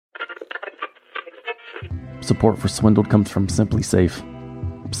Support for Swindled comes from Simply Safe.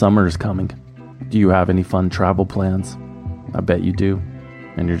 Summer is coming. Do you have any fun travel plans? I bet you do.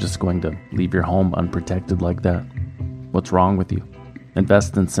 And you're just going to leave your home unprotected like that? What's wrong with you?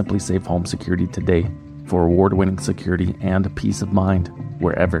 Invest in Simply Safe Home Security today for award-winning security and peace of mind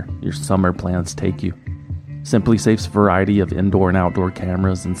wherever your summer plans take you. Simply Safe's variety of indoor and outdoor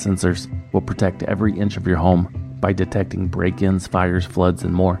cameras and sensors will protect every inch of your home by detecting break-ins, fires, floods,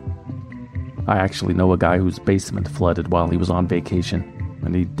 and more. I actually know a guy whose basement flooded while he was on vacation,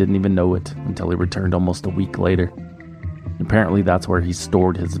 and he didn't even know it until he returned almost a week later. Apparently that's where he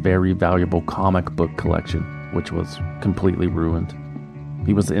stored his very valuable comic book collection, which was completely ruined.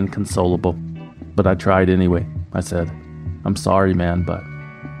 He was inconsolable, but I tried anyway. I said, "I'm sorry, man, but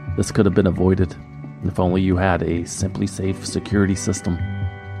this could have been avoided if only you had a Simply Safe security system."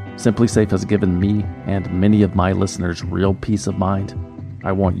 Simply Safe has given me and many of my listeners real peace of mind.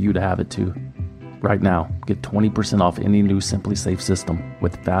 I want you to have it too. Right now, get 20% off any new Simply Safe system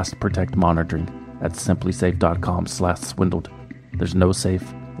with Fast Protect monitoring at simplysafe.com/swindled. There's no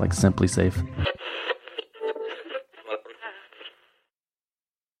safe like Simply Safe.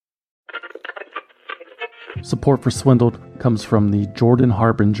 Support for Swindled comes from the Jordan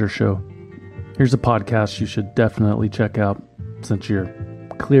Harbinger Show. Here's a podcast you should definitely check out since you're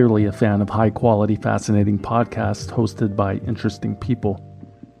clearly a fan of high-quality, fascinating podcasts hosted by interesting people.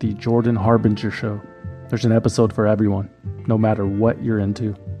 The Jordan Harbinger Show. There's an episode for everyone, no matter what you're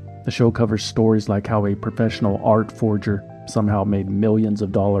into. The show covers stories like how a professional art forger somehow made millions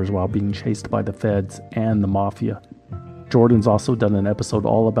of dollars while being chased by the feds and the mafia. Jordan's also done an episode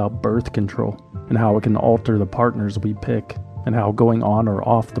all about birth control and how it can alter the partners we pick, and how going on or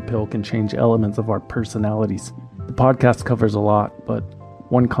off the pill can change elements of our personalities. The podcast covers a lot, but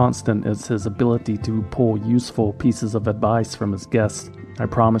one constant is his ability to pull useful pieces of advice from his guests. I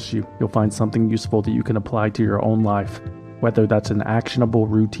promise you'll find something useful that you can apply to your own life, whether that's an actionable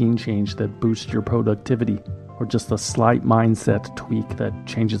routine change that boosts your productivity, or just a slight mindset tweak that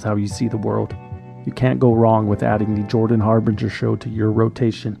changes how you see the world. You can't go wrong with adding the Jordan Harbinger Show to your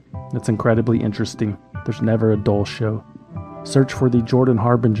rotation. It's incredibly interesting. There's never a dull show. Search for the Jordan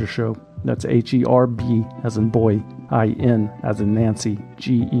Harbinger Show. That's HERB as in boy, IN as in Nancy,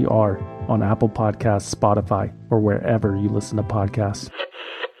 GER on Apple Podcasts, Spotify, or wherever you listen to podcasts.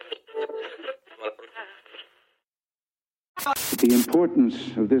 The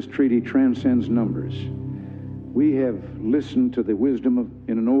importance of this treaty transcends numbers. We have listened to the wisdom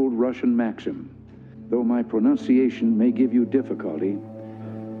in an old Russian maxim. Though my pronunciation may give you difficulty,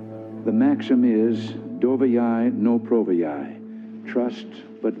 the maxim is dovyai no provyai, trust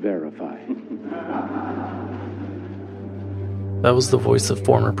but verify. That was the voice of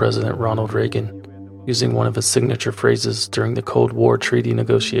former President Ronald Reagan, using one of his signature phrases during the Cold War treaty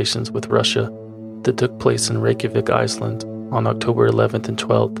negotiations with Russia that took place in Reykjavik, Iceland on October 11th and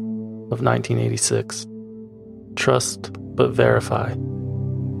 12th of 1986. Trust but verify.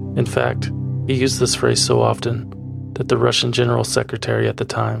 In fact, he used this phrase so often that the Russian General Secretary at the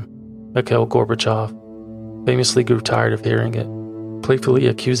time, Mikhail Gorbachev, famously grew tired of hearing it, playfully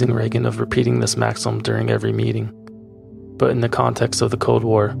accusing Reagan of repeating this maxim during every meeting. But in the context of the Cold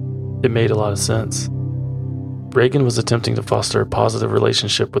War, it made a lot of sense. Reagan was attempting to foster a positive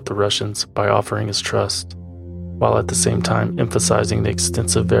relationship with the Russians by offering his trust, while at the same time emphasizing the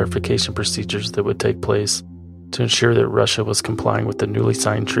extensive verification procedures that would take place to ensure that Russia was complying with the newly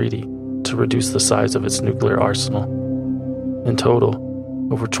signed treaty to reduce the size of its nuclear arsenal. In total,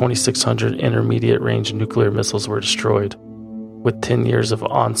 over 2,600 intermediate-range nuclear missiles were destroyed, with 10 years of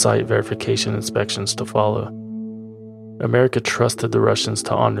on-site verification inspections to follow. America trusted the Russians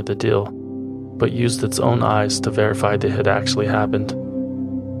to honor the deal, but used its own eyes to verify that it had actually happened.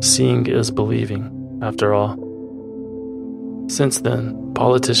 Seeing is believing, after all. Since then,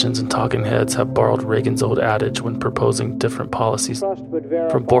 politicians and talking heads have borrowed Reagan's old adage when proposing different policies,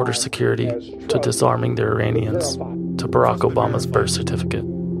 from border security to disarming the Iranians to Barack Obama's birth certificate.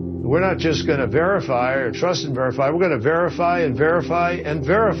 We're not just going to verify or trust and verify. We're going to verify and verify and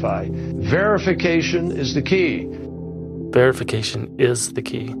verify. Verification is the key. Verification is the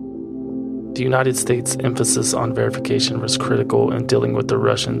key. The United States' emphasis on verification was critical in dealing with the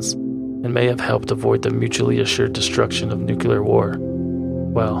Russians and may have helped avoid the mutually assured destruction of nuclear war.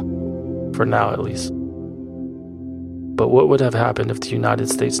 Well, for now at least. But what would have happened if the United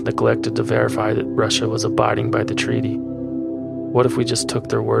States neglected to verify that Russia was abiding by the treaty? What if we just took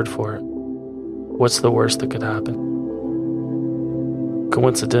their word for it? What's the worst that could happen?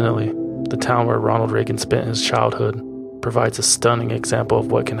 Coincidentally, the town where Ronald Reagan spent his childhood provides a stunning example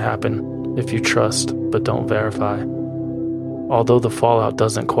of what can happen if you trust but don't verify. Although the fallout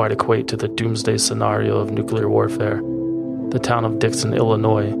doesn't quite equate to the doomsday scenario of nuclear warfare, the town of Dixon,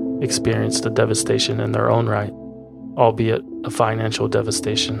 Illinois experienced a devastation in their own right, albeit a financial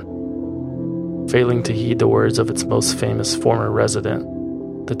devastation. Failing to heed the words of its most famous former resident,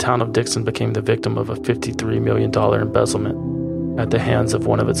 the town of Dixon became the victim of a $53 million embezzlement at the hands of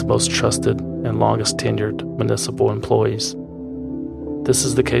one of its most trusted and longest tenured municipal employees. This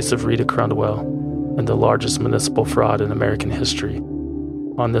is the case of Rita Crundwell and the largest municipal fraud in American history.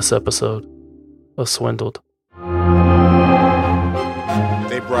 On this episode of Swindled.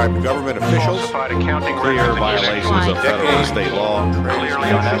 They bribed government officials, clear violations of federal and state law,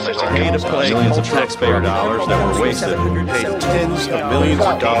 paid to play millions of taxpayer dollars that were wasted, paid tens of millions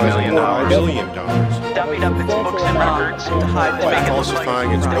of dollars, $1 billion, dummied up its books and records to hide the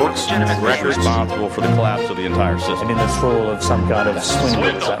falsifying its books and records, responsible for the collapse of the entire system. And in this role of some kind of swindle,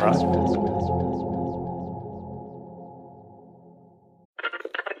 is that right?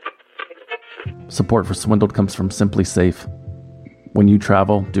 Support for Swindled comes from Simply Safe. When you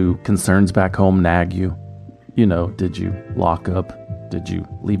travel, do concerns back home nag you? You know, did you lock up? Did you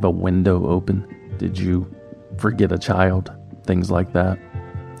leave a window open? Did you forget a child? Things like that.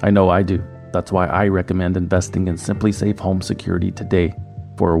 I know I do. That's why I recommend investing in Simply Safe Home Security today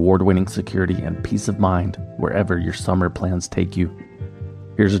for award-winning security and peace of mind wherever your summer plans take you.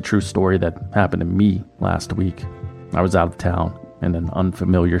 Here's a true story that happened to me last week. I was out of town in an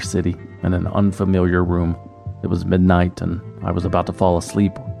unfamiliar city in an unfamiliar room. It was midnight and I was about to fall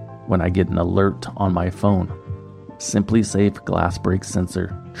asleep when I get an alert on my phone. Simply Safe glass break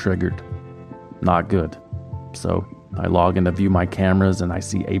sensor triggered. Not good. So I log in to view my cameras and I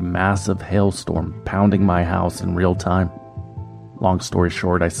see a massive hailstorm pounding my house in real time. Long story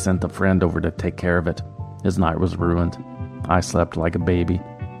short, I sent a friend over to take care of it. His night was ruined. I slept like a baby.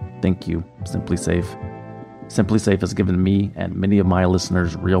 Thank you, Simply Safe. Simply Safe has given me and many of my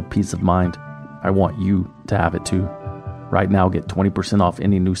listeners real peace of mind. I want you to have it too. Right now, get 20% off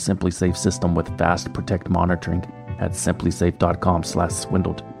any new Simply Safe system with Fast Protect monitoring at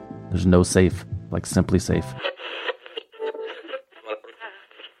simplysafe.com/swindled. There's no safe like Simply Safe.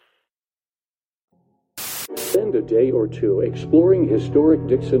 Spend a day or two exploring historic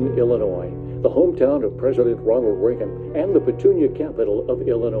Dixon, Illinois, the hometown of President Ronald Reagan and the Petunia capital of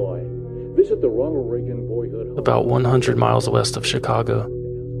Illinois. Visit the Ronald Reagan Boyhood Home. About 100 miles west of Chicago,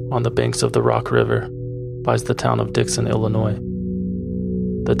 on the banks of the Rock River, lies the town of Dixon, Illinois.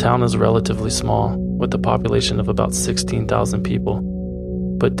 The town is relatively small, with a population of about 16,000 people,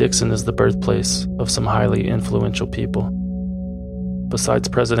 but Dixon is the birthplace of some highly influential people. Besides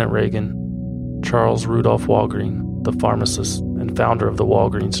President Reagan, Charles Rudolph Walgreen, the pharmacist and founder of the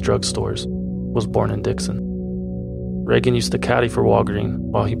Walgreens drugstores, was born in Dixon. Reagan used to caddy for Walgreen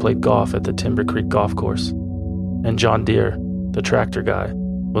while he played golf at the Timber Creek Golf Course, and John Deere, the tractor guy,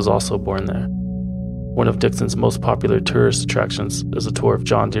 was also born there. One of Dixon's most popular tourist attractions is a tour of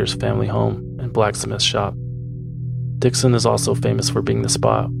John Deere's family home and blacksmith shop. Dixon is also famous for being the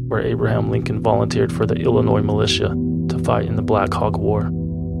spot where Abraham Lincoln volunteered for the Illinois militia to fight in the Black Hawk War.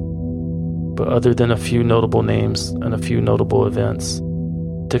 But other than a few notable names and a few notable events,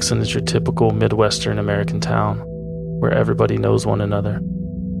 Dixon is your typical Midwestern American town where everybody knows one another.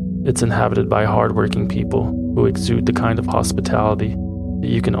 It's inhabited by hardworking people who exude the kind of hospitality that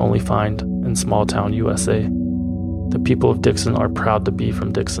you can only find in small-town USA. The people of Dixon are proud to be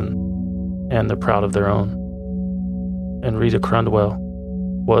from Dixon, and they're proud of their own. And Rita Crundwell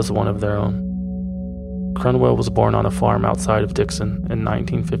was one of their own. Crundwell was born on a farm outside of Dixon in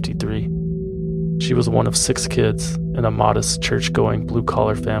 1953. She was one of 6 kids in a modest church-going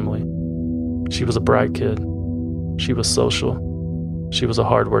blue-collar family. She was a bright kid. She was social. She was a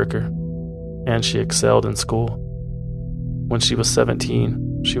hard worker, and she excelled in school. When she was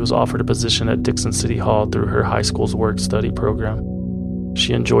 17, she was offered a position at Dixon City Hall through her high school's work-study program.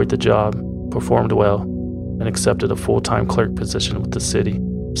 She enjoyed the job, performed well, and accepted a full-time clerk position with the city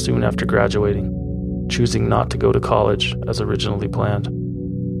soon after graduating, choosing not to go to college as originally planned.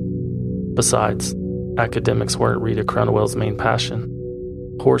 Besides, academics weren't Rita Crundwell's main passion.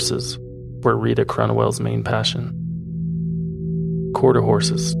 Horses were Rita Crundwell's main passion. Quarter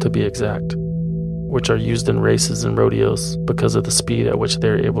horses, to be exact, which are used in races and rodeos because of the speed at which they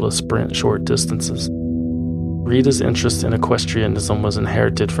are able to sprint short distances. Rita's interest in equestrianism was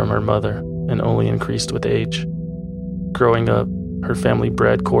inherited from her mother and only increased with age. Growing up, her family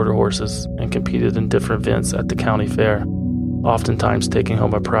bred quarter horses and competed in different events at the county fair, oftentimes taking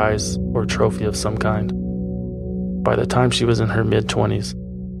home a prize or trophy of some kind. By the time she was in her mid-20s,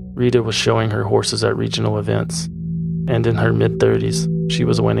 Rita was showing her horses at regional events, and in her mid-30s, she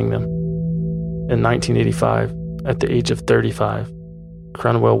was winning them. In 1985, At the age of 35,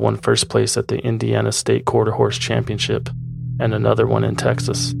 Crunwell won first place at the Indiana State Quarter Horse Championship and another one in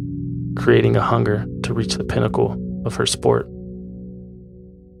Texas, creating a hunger to reach the pinnacle of her sport.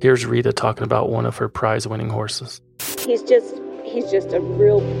 Here's Rita talking about one of her prize-winning horses. He's just a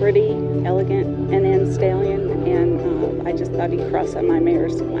real pretty, elegant NN stallion, and I just thought he'd cross on my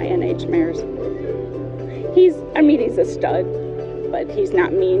NH mares. He's a stud, but he's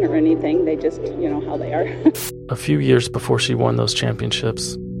not mean or anything. They just, how they are. A few years before she won those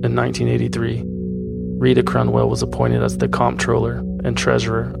championships, in 1983, Rita Crunwell was appointed as the comptroller and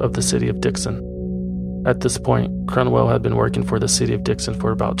treasurer of the city of Dixon. At this point, Crunwell had been working for the city of Dixon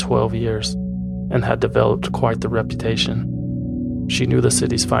for about 12 years and had developed quite the reputation. She knew the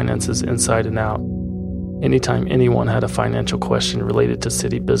city's finances inside and out. Anytime anyone had a financial question related to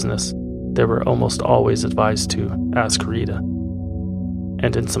city business, they were almost always advised to ask Rita.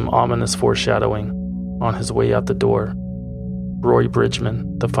 And in some ominous foreshadowing, on his way out the door, Roy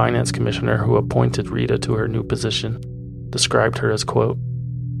Bridgman, the finance commissioner who appointed Rita to her new position, described her as, quote,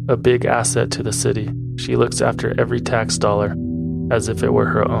 "a big asset to the city. She looks after every tax dollar as if it were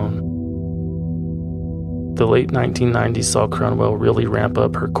her own." The late 1990s saw Crunwell really ramp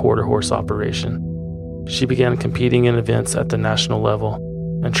up her quarter horse operation. She began competing in events at the national level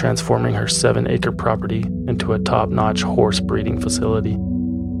and transforming her 7-acre property into a top-notch horse breeding facility.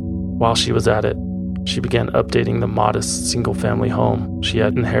 While she was at it, she began updating the modest single-family home she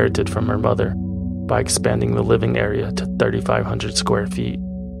had inherited from her mother by expanding the living area to 3,500 square feet,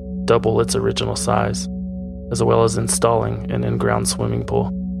 double its original size, as well as installing an in-ground swimming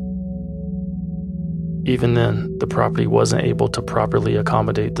pool. Even then, the property wasn't able to properly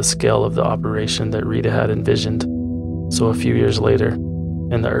accommodate the scale of the operation that Rita had envisioned, so a few years later,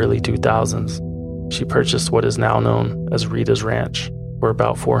 in the early 2000s, she purchased what is now known as Rita's Ranch for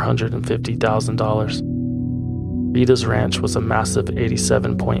about $450,000. Rita's Ranch was a massive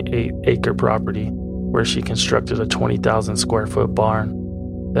 87.8-acre property where she constructed a 20,000 square foot barn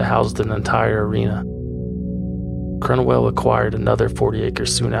that housed an entire arena. Crunwell acquired another 40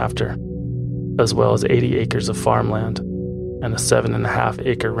 acres soon after, as well as 80 acres of farmland and a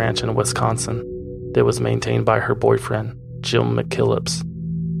 7.5-acre ranch in Wisconsin that was maintained by her boyfriend, Jim McKillips,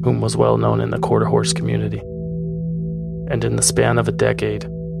 whom was well known in the quarter horse community. And in the span of a decade,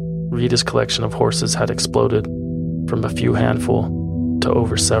 Rita's collection of horses had exploded from a few handful to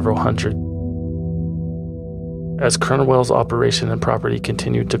over several hundred. As Crunwell's operation and property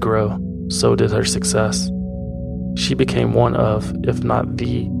continued to grow, so did her success. She became one of, if not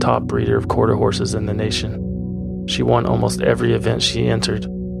the, top breeder of quarter horses in the nation. She won almost every event she entered,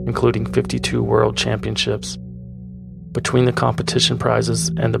 including 52 world championships. Between the competition prizes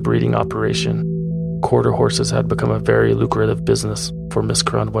and the breeding operation, quarter horses had become a very lucrative business for Miss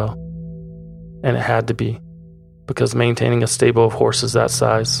Crunwell. And it had to be, because maintaining a stable of horses that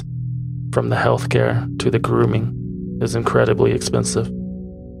size, from the healthcare to the grooming, is incredibly expensive.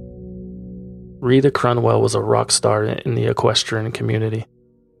 Rita Crunwell was a rock star in the equestrian community,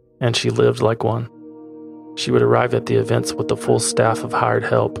 and she lived like one. She would arrive at the events with a full staff of hired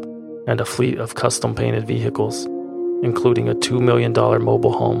help and a fleet of custom-painted vehicles, including a $2 million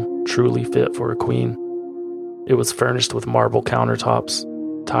mobile home truly fit for a queen. It was furnished with marble countertops,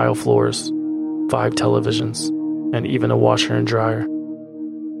 tile floors, 5 televisions, and even a washer and dryer.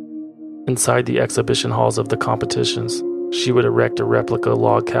 Inside the exhibition halls of the competitions, she would erect a replica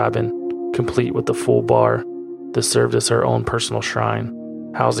log cabin complete with a full bar that served as her own personal shrine,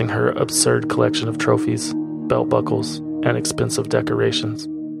 housing her absurd collection of trophies, belt buckles, and expensive decorations.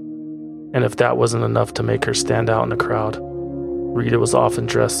 And if that wasn't enough to make her stand out in the crowd, Rita was often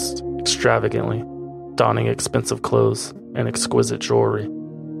dressed extravagantly, donning expensive clothes and exquisite jewelry.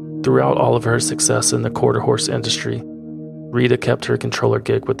 Throughout all of her success in the quarter horse industry, Rita kept her controller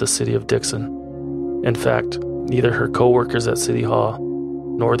gig with the city of Dixon. In fact, neither her co-workers at City Hall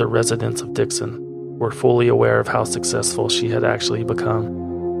nor the residents of Dixon were fully aware of how successful she had actually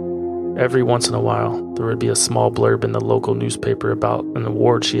become. Every once in a while, there would be a small blurb in the local newspaper about an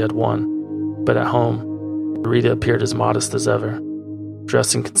award she had won, but at home, Rita appeared as modest as ever,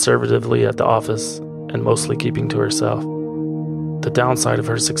 dressing conservatively at the office and mostly keeping to herself. The downside of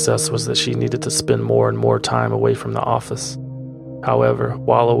her success was that she needed to spend more and more time away from the office. However,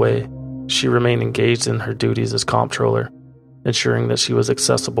 while away, she remained engaged in her duties as comptroller, ensuring that she was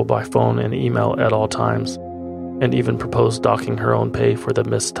accessible by phone and email at all times, and even proposed docking her own pay for the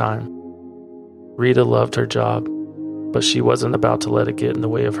missed time. Rita loved her job, but she wasn't about to let it get in the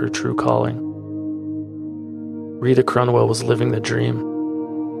way of her true calling. Rita Crunwell was living the dream.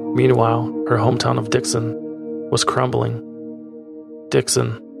 Meanwhile, her hometown of Dixon was crumbling.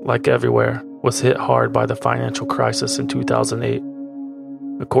 Dixon, like everywhere, was hit hard by the financial crisis in 2008.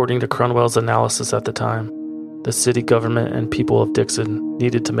 According to Crunwell's analysis at the time, the city government and people of Dixon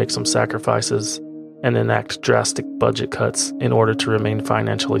needed to make some sacrifices and enact drastic budget cuts in order to remain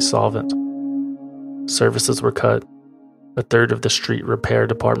financially solvent. Services were cut. A third of the street repair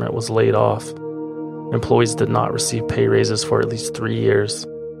department was laid off. Employees did not receive pay raises for at least 3 years.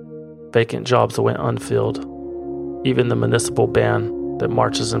 Vacant jobs went unfilled. Even the municipal band that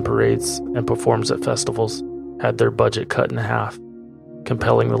marches in parades and performs at festivals had their budget cut in half,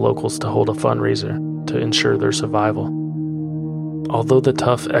 compelling the locals to hold a fundraiser to ensure their survival. Although the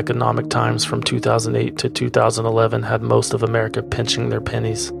tough economic times from 2008 to 2011 had most of America pinching their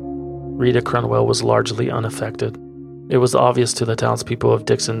pennies, Rita Crunwell was largely unaffected. It was obvious to the townspeople of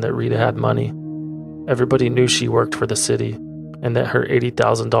Dixon that Rita had money. Everybody knew she worked for the city, and that her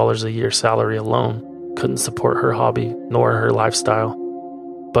 $80,000 a year salary alone couldn't support her hobby nor her lifestyle.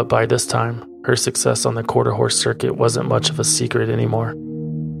 But by this time, her success on the quarter horse circuit wasn't much of a secret anymore,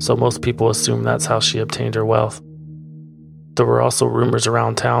 so most people assumed that's how she obtained her wealth. There were also rumors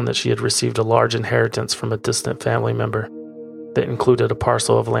around town that she had received a large inheritance from a distant family member that included a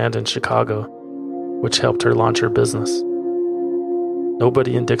parcel of land in Chicago, which helped her launch her business.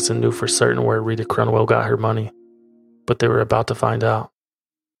 Nobody in Dixon knew for certain where Rita Crunwell got her money, but they were about to find out.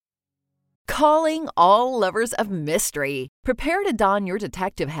 Calling all lovers of mystery. Prepare to don your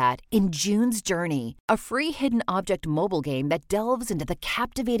detective hat in June's Journey, a free hidden object mobile game that delves into the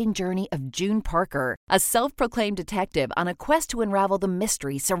captivating journey of June Parker, a self-proclaimed detective on a quest to unravel the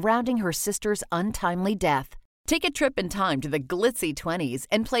mystery surrounding her sister's untimely death. Take a trip in time to the glitzy 20s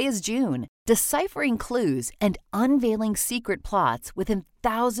and play as June, deciphering clues and unveiling secret plots within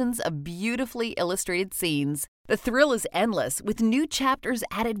thousands of beautifully illustrated scenes. The thrill is endless with new chapters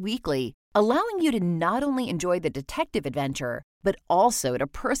added weekly, allowing you to not only enjoy the detective adventure, but also to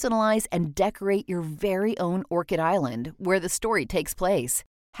personalize and decorate your very own Orchid Island where the story takes place.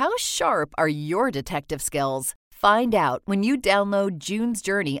 How sharp are your detective skills? Find out when you download June's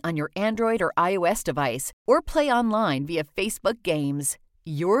Journey on your Android or iOS device or play online via Facebook Games.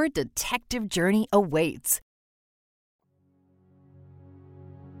 Your detective journey awaits.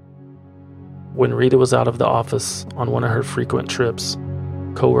 When Rita was out of the office on one of her frequent trips,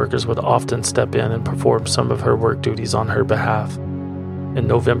 coworkers would often step in and perform some of her work duties on her behalf. In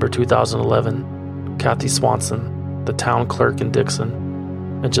November 2011, Kathy Swanson, the town clerk in Dixon,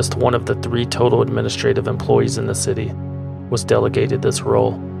 and just one of the 3 total administrative employees in the city, was delegated this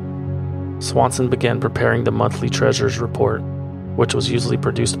role. Swanson began preparing the monthly treasurer's report, which was usually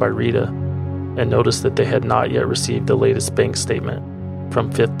produced by Rita, and noticed that they had not yet received the latest bank statement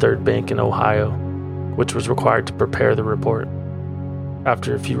from Fifth Third Bank in Ohio, which was required to prepare the report.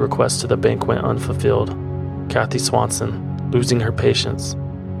 After a few requests to the bank went unfulfilled, Kathy Swanson, losing her patience,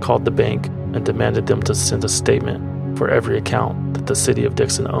 called the bank and demanded them to send a statement for every account that the city of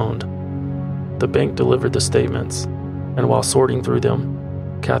Dixon owned. The bank delivered the statements, and while sorting through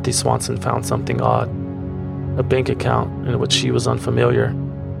them, Kathy Swanson found something odd. A bank account in which she was unfamiliar,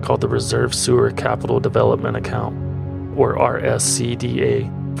 called the Reserve Sewer Capital Development Account, or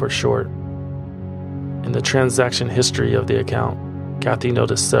RSCDA for short. In the transaction history of the account, Kathy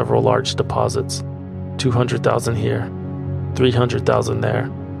noticed several large deposits, $200,000 here, $300,000 there.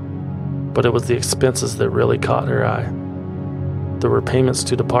 But it was the expenses that really caught her eye. There were payments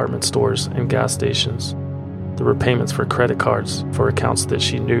to department stores and gas stations. There were payments for credit cards for accounts that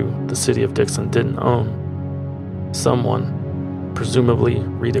she knew the city of Dixon didn't own. Someone, presumably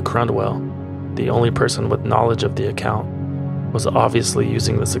Rita Crunwell, the only person with knowledge of the account, was obviously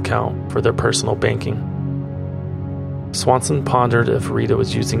using this account for their personal banking. Swanson pondered if Rita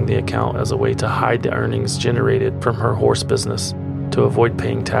was using the account as a way to hide the earnings generated from her horse business to avoid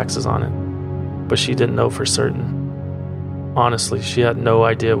paying taxes on it, but she didn't know for certain. Honestly, she had no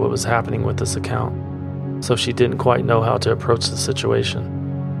idea what was happening with this account, so she didn't quite know how to approach the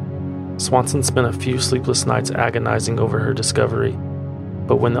situation. Swanson spent a few sleepless nights agonizing over her discovery,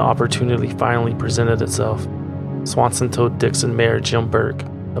 but when the opportunity finally presented itself, Swanson told Dixon Mayor Jim Burke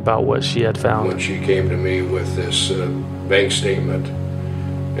about what she had found. When she came to me with this bank statement,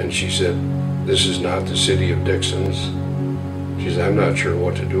 and she said, "This is not the city of Dixon's." She said, "I'm not sure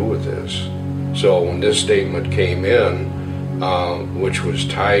what to do with this." So when this statement came in, which was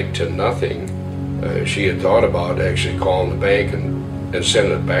tied to nothing, she had thought about actually calling the bank and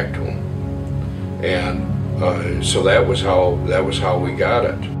sending it back to them. And so that was how we got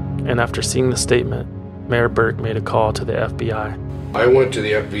it. And after seeing the statement, Mayor Burke made a call to the FBI. I went to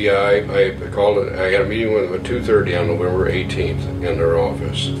the FBI. I called it. I had a meeting with them at 2:30 on November 18th in their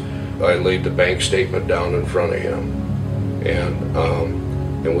office. I laid the bank statement down in front of him,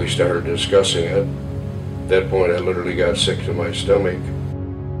 and and we started discussing it. At that point, I literally got sick to my stomach.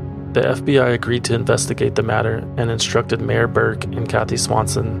 The FBI agreed to investigate the matter and instructed Mayor Burke and Kathy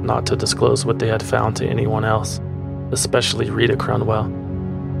Swanson not to disclose what they had found to anyone else, especially Rita Crundwell.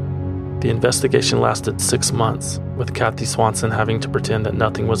 The investigation lasted 6 months, with Kathy Swanson having to pretend that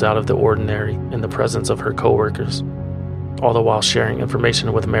nothing was out of the ordinary in the presence of her co-workers, all the while sharing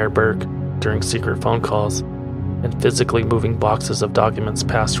information with Mayor Burke during secret phone calls and physically moving boxes of documents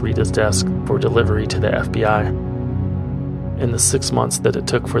past Rita's desk for delivery to the FBI. In the 6 months that it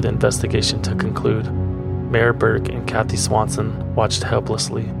took for the investigation to conclude, Mayor Burke and Kathy Swanson watched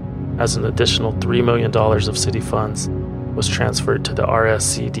helplessly as an additional $3 million of city funds was transferred to the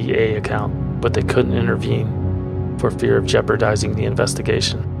RSCDA account, but they couldn't intervene for fear of jeopardizing the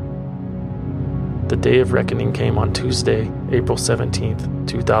investigation. The day of reckoning came on Tuesday, April 17,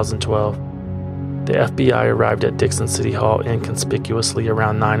 2012. The FBI arrived at Dixon City Hall inconspicuously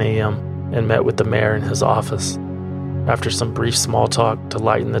around 9 a.m. and met with the mayor in his office. After some brief small talk to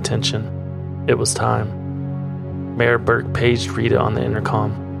lighten the tension, it was time. Mayor Burke paged Rita on the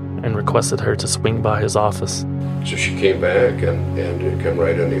intercom and requested her to swing by his office. So she came back and come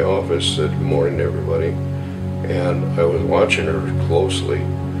right in the office, said good morning to everybody. And I was watching her closely,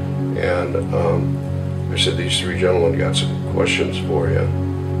 and I said, these three gentlemen got some questions for you.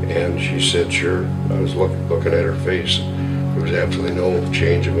 And she said, sure. I was looking at her face. There was absolutely no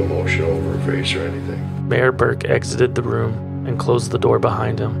change of emotion over her face or anything. Mayor Burke exited the room and closed the door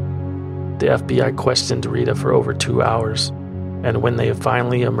behind him. The FBI questioned Rita for over 2 hours, and when they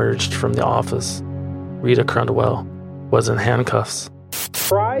finally emerged from the office, Rita Crundwell was in handcuffs.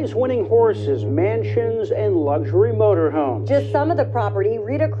 Prize-winning horses, mansions, and luxury motorhomes. Just some of the property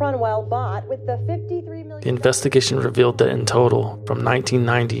Rita Crundwell bought with the $53 million. The investigation revealed that in total, from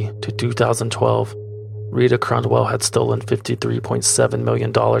 1990 to 2012, Rita Crundwell had stolen $53.7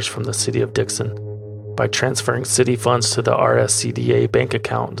 million from the city of Dixon by transferring city funds to the RSCDA bank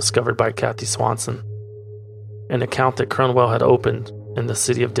account discovered by Kathy Swanson, an account that Crundwell had opened in the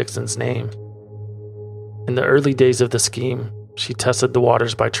city of Dixon's name. In the early days of the scheme, she tested the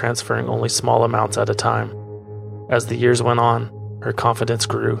waters by transferring only small amounts at a time. As the years went on, her confidence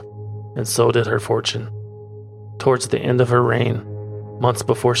grew, and so did her fortune. Towards the end of her reign, months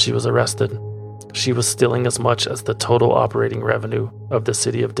before she was arrested, she was stealing as much as the total operating revenue of the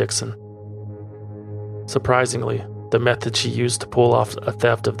city of Dixon. Surprisingly, the method she used to pull off a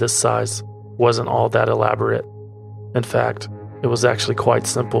theft of this size wasn't all that elaborate. In fact, it was actually quite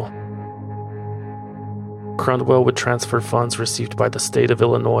simple. Crundwell would transfer funds received by the state of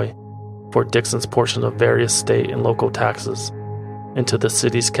Illinois for Dixon's portion of various state and local taxes into the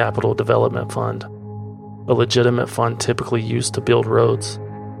city's capital development fund, a legitimate fund typically used to build roads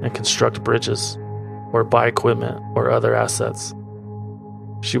and construct bridges or buy equipment or other assets.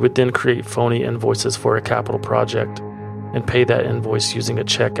 She would then create phony invoices for a capital project and pay that invoice using a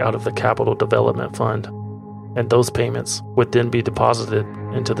check out of the capital development fund, and those payments would then be deposited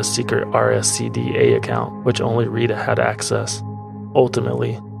into the secret RSCDA account, which only Rita had access.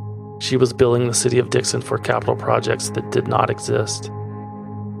 Ultimately, she was billing the city of Dixon for capital projects that did not exist.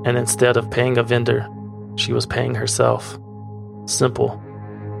 And instead of paying a vendor, she was paying herself. Simple,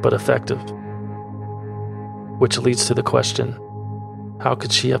 but effective. Which leads to the question, how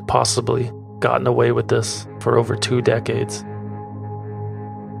could she have possibly gotten away with this for over 2 decades?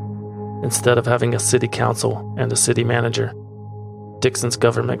 Instead of having a city council and a city manager, Dixon's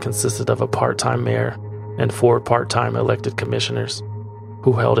government consisted of a part-time mayor and 4 part-time elected commissioners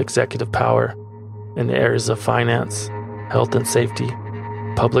who held executive power in the areas of finance, health and safety,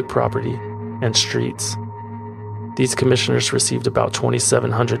 public property, and streets. These commissioners received about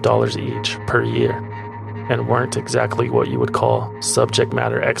 $2,700 each per year and weren't exactly what you would call subject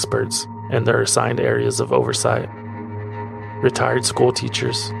matter experts in their assigned areas of oversight. Retired school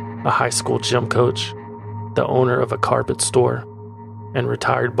teachers, a high school gym coach, the owner of a carpet store, and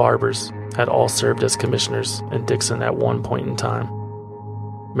retired barbers had all served as commissioners in Dixon at one point in time.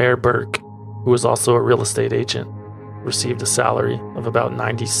 Mayor Burke, who was also a real estate agent, received a salary of about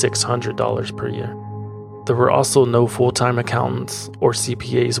 $9,600 per year. There were also no full-time accountants or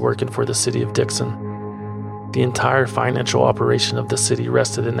CPAs working for the city of Dixon. The entire financial operation of the city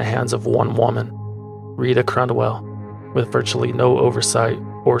rested in the hands of one woman, Rita Crundwell, with virtually no oversight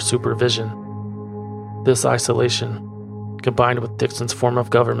or supervision. This isolation, combined with Dixon's form of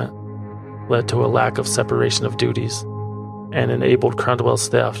government, led to a lack of separation of duties and enabled Crundwell's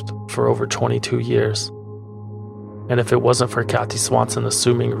theft for over 22 years. And if it wasn't for Kathy Swanson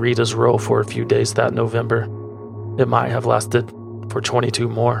assuming Rita's role for a few days that November, it might have lasted for 22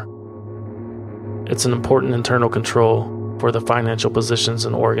 more. It's an important internal control for the financial positions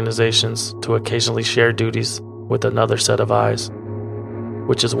and organizations to occasionally share duties with another set of eyes,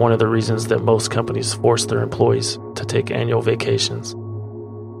 which is one of the reasons that most companies force their employees to take annual vacations.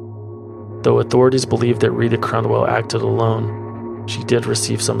 Though authorities believe that Rita Crunwell acted alone, she did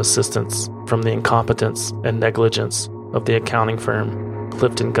receive some assistance from the incompetence and negligence of the accounting firm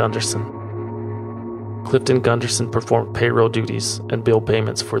Clifton Gunderson. Clifton Gunderson performed payroll duties and bill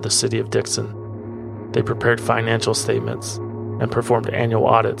payments for the city of Dixon. They prepared financial statements and performed annual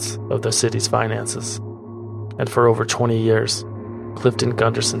audits of the city's finances. And for over 20 years, Clifton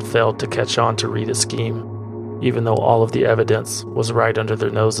Gunderson failed to catch on to Rita's scheme, even though all of the evidence was right under their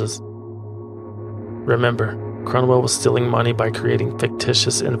noses. Remember, Crunwell was stealing money by creating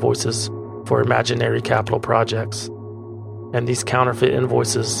fictitious invoices for imaginary capital projects, and these counterfeit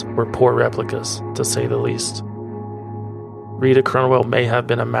invoices were poor replicas, to say the least. Rita Crunwell may have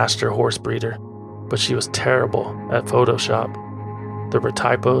been a master horse breeder, but she was terrible at Photoshop. There were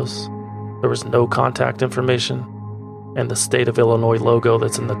typos, there was no contact information, and the State of Illinois logo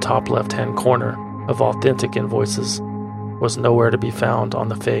that's in the top left-hand corner of authentic invoices was nowhere to be found on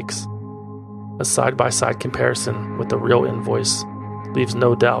the fakes. A side-by-side comparison with the real invoice leaves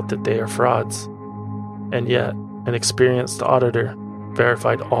no doubt that they are frauds. And yet, an experienced auditor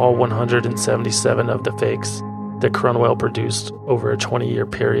verified all 177 of the fakes that Crunwell produced over a 20-year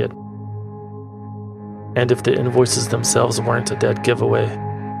period. And if the invoices themselves weren't a dead giveaway,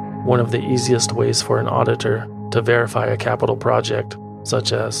 one of the easiest ways for an auditor to verify a capital project,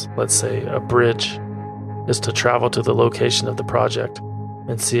 such as, let's say, a bridge, is to travel to the location of the project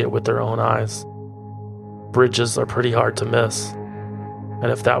and see it with their own eyes. Bridges are pretty hard to miss, and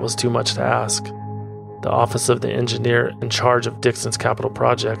if that was too much to ask, the office of the engineer in charge of Dixon's capital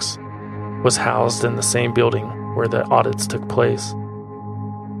projects was housed in the same building where the audits took place.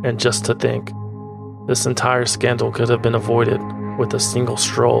 And just to think, this entire scandal could have been avoided with a single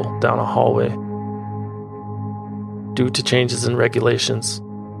stroll down a hallway. Due to changes in regulations,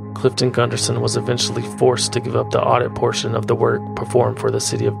 Clifton Gunderson was eventually forced to give up the audit portion of the work performed for the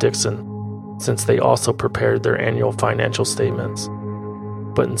city of Dixon, since they also prepared their annual financial statements.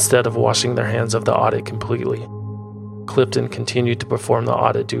 But instead of washing their hands of the audit completely, Clifton continued to perform the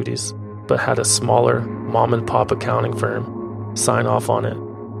audit duties, but had a smaller mom-and-pop accounting firm sign off on it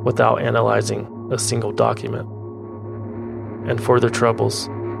without analyzing a single document. And for their troubles,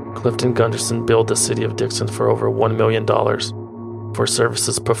 Clifton Gunderson billed the city of Dixon for over $1 million for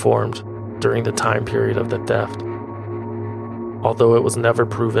services performed during the time period of the theft. Although it was never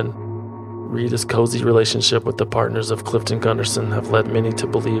proven, Rita's cozy relationship with the partners of Clifton Gunderson have led many to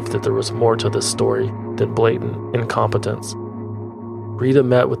believe that there was more to this story than blatant incompetence. Rita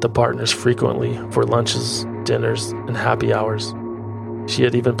met with the partners frequently for lunches, dinners, and happy hours. She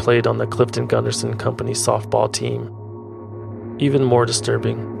had even played on the Clifton Gunderson Company softball team. Even more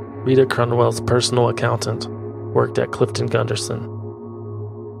disturbing, Rita Crunwell's personal accountant worked at Clifton Gunderson.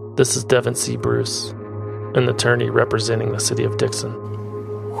 This is Devin C. Bruce, an attorney representing the city of Dixon.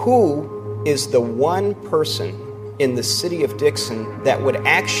 Who is the one person in the city of Dixon that would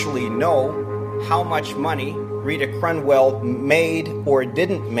actually know how much money Rita Crunwell made or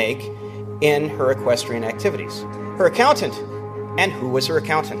didn't make in her equestrian activities? Her accountant. And who was her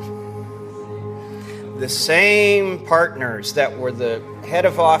accountant? The same partners that were the head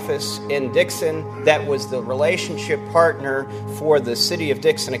of office in Dixon, that was the relationship partner for the City of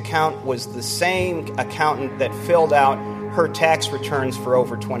Dixon account, was the same accountant that filled out her tax returns for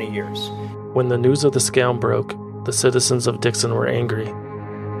over 20 years. When the news of the scam broke, the citizens of Dixon were angry,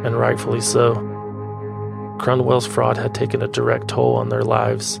 and rightfully so. Crunwell's fraud had taken a direct toll on their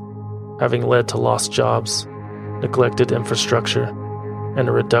lives, having led to lost jobs, neglected infrastructure, and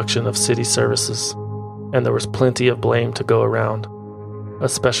a reduction of city services, and there was plenty of blame to go around. A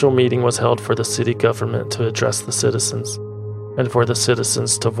special meeting was held for the city government to address the citizens, and for the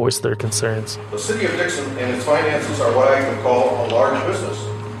citizens to voice their concerns. The city of Dixon and its finances are what I would call a large business,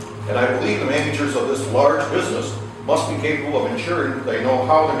 and I believe the managers of this large business must be capable of ensuring they know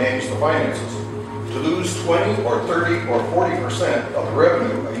how to manage the finances. To lose 20 or 30 or 40% of the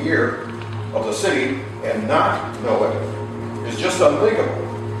revenue a year of the city and not know it is just unthinkable.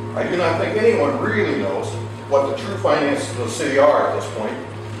 I do not think anyone really knows what the true finances of the city are at this point.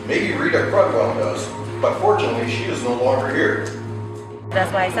 Maybe Rita Crunwell does, but fortunately she is no longer here.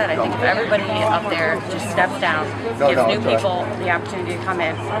 That's why I said I think if everybody up there just steps down, gives new people the opportunity to come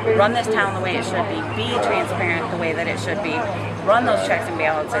in, run this town the way it should be transparent the way that it should be, run those checks and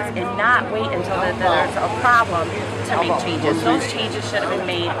balances, and not wait until there's a problem to make changes. Those changes should have been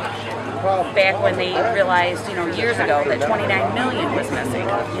made back when they realized, years ago that $29 million was missing,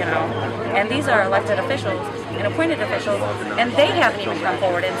 and these are elected officials, and appointed officials, and they haven't even come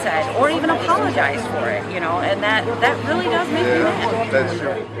forward and said, or even apologized for it, and that really does make me mad. That's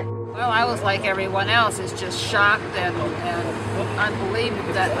true. Well, I was like everyone else, is just shocked and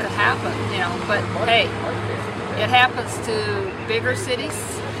unbelievable that could happen, but hey, it happens to bigger cities,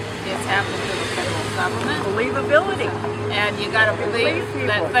 it's happened to the federal government. Believability. And you gotta believe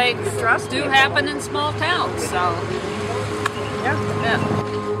that things do happen in small towns, so. Yeah.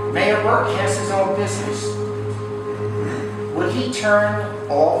 Mayor Burke has his own business. Would he turn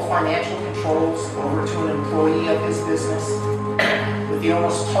all financial controls over to an employee of his business? With the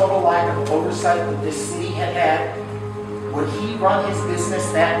almost total lack of oversight that this city had, would he run his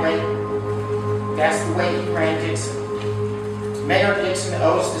business that way? That's the way he ran Dixon. Mayor Dixon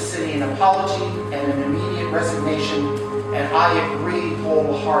owes the city an apology and an immediate resignation, and I agree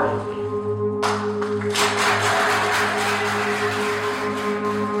wholeheartedly.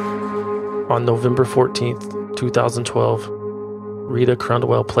 On November 14th, 2012, Rita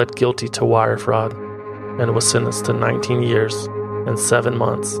Crundwell pled guilty to wire fraud and was sentenced to 19 years and 7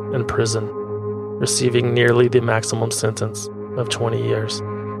 months in prison, receiving nearly the maximum sentence of 20 years.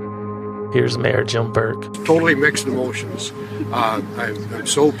 Here's Mayor Jim Burke. Totally mixed emotions. I'm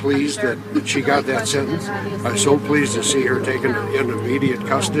so pleased that she got that sentence. I'm so pleased to see her taken into immediate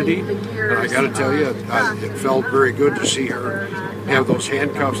custody. And I got to tell you, it felt very good to see her have those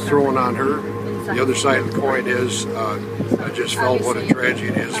handcuffs thrown on her. The other side of the coin is, I just felt what a tragedy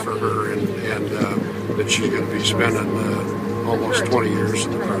it is for her, and that she's going to be spending almost 20 years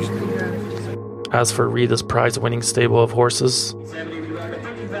in the prison. As for Rita's prize-winning stable of horses,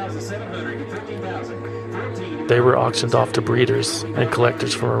 they were auctioned off to breeders and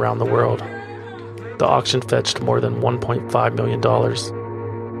collectors from around the world. The auction fetched more than $1.5 million,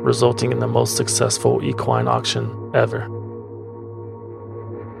 resulting in the most successful equine auction ever.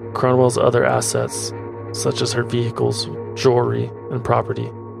 Crundwell's other assets, such as her vehicles, jewelry, and property,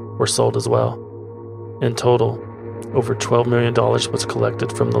 were sold as well. In total, over $12 million was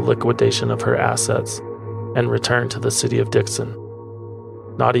collected from the liquidation of her assets and returned to the city of Dixon,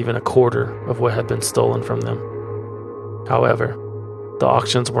 not even a quarter of what had been stolen from them. However, the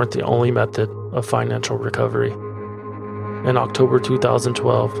auctions weren't the only method of financial recovery. In October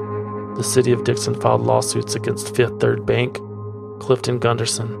 2012, the city of Dixon filed lawsuits against Fifth Third Bank, Clifton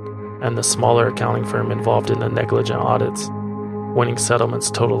Gunderson, and the smaller accounting firm involved in the negligent audits, winning settlements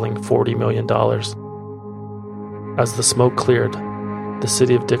totaling $40 million. As the smoke cleared, the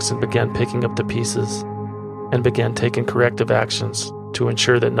city of Dixon began picking up the pieces and began taking corrective actions to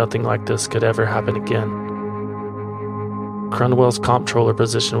ensure that nothing like this could ever happen again. Crundwell's comptroller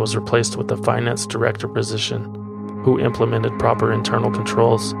position was replaced with a finance director position, who implemented proper internal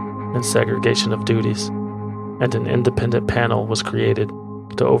controls and segregation of duties, and an independent panel was created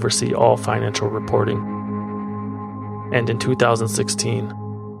to oversee all financial reporting. And in 2016,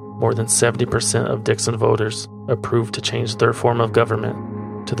 more than 70% of Dixon voters approved to change their form of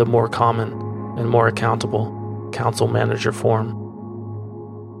government to the more common and more accountable council-manager form.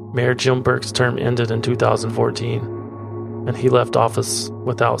 Mayor Jim Burke's term ended in 2014, and he left office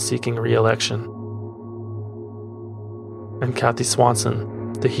without seeking re-election. And Kathy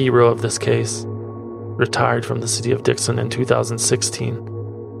Swanson, the hero of this case, retired from the city of Dixon in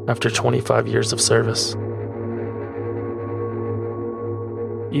 2016 after 25 years of service.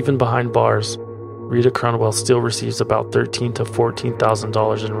 Even behind bars, Rita Crundwell still receives about $13,000 to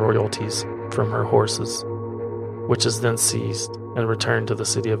 $14,000 in royalties from her horses, which is then seized and returned to the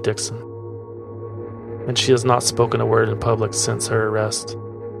city of Dixon. And she has not spoken a word in public since her arrest,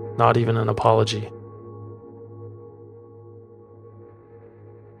 not even an apology.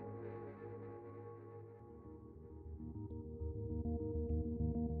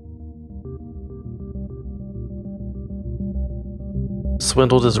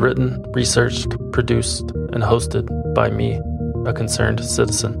 Swindled is written, researched, produced, and hosted by me, a concerned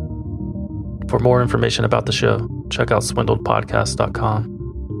citizen. For more information about the show, check out swindledpodcast.com.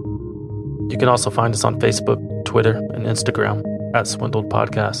 You can also find us on Facebook, Twitter, and Instagram at Swindled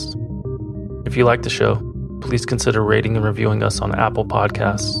Podcast. If you like the show, please consider rating and reviewing us on Apple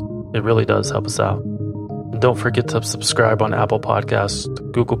Podcasts. It really does help us out. And don't forget to subscribe on Apple Podcasts,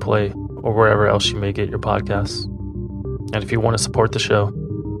 Google Play, or wherever else you may get your podcasts. And if you want to support the show,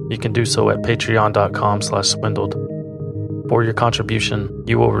 you can do so at patreon.com/swindled. For your contribution,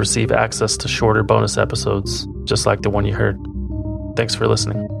 you will receive access to shorter bonus episodes, just like the one you heard. Thanks for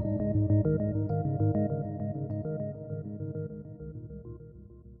listening.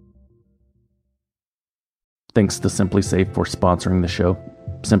 Thanks to Simply Safe for sponsoring the show.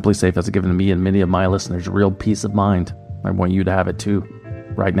 Simply Safe has given me and many of my listeners real peace of mind. I want you to have it too.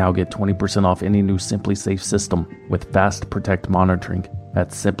 Right now, get 20% off any new SimpliSafe system with Fast Protect monitoring at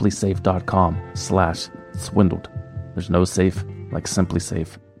simplisafe.com/swindled. There's no safe like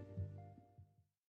SimpliSafe.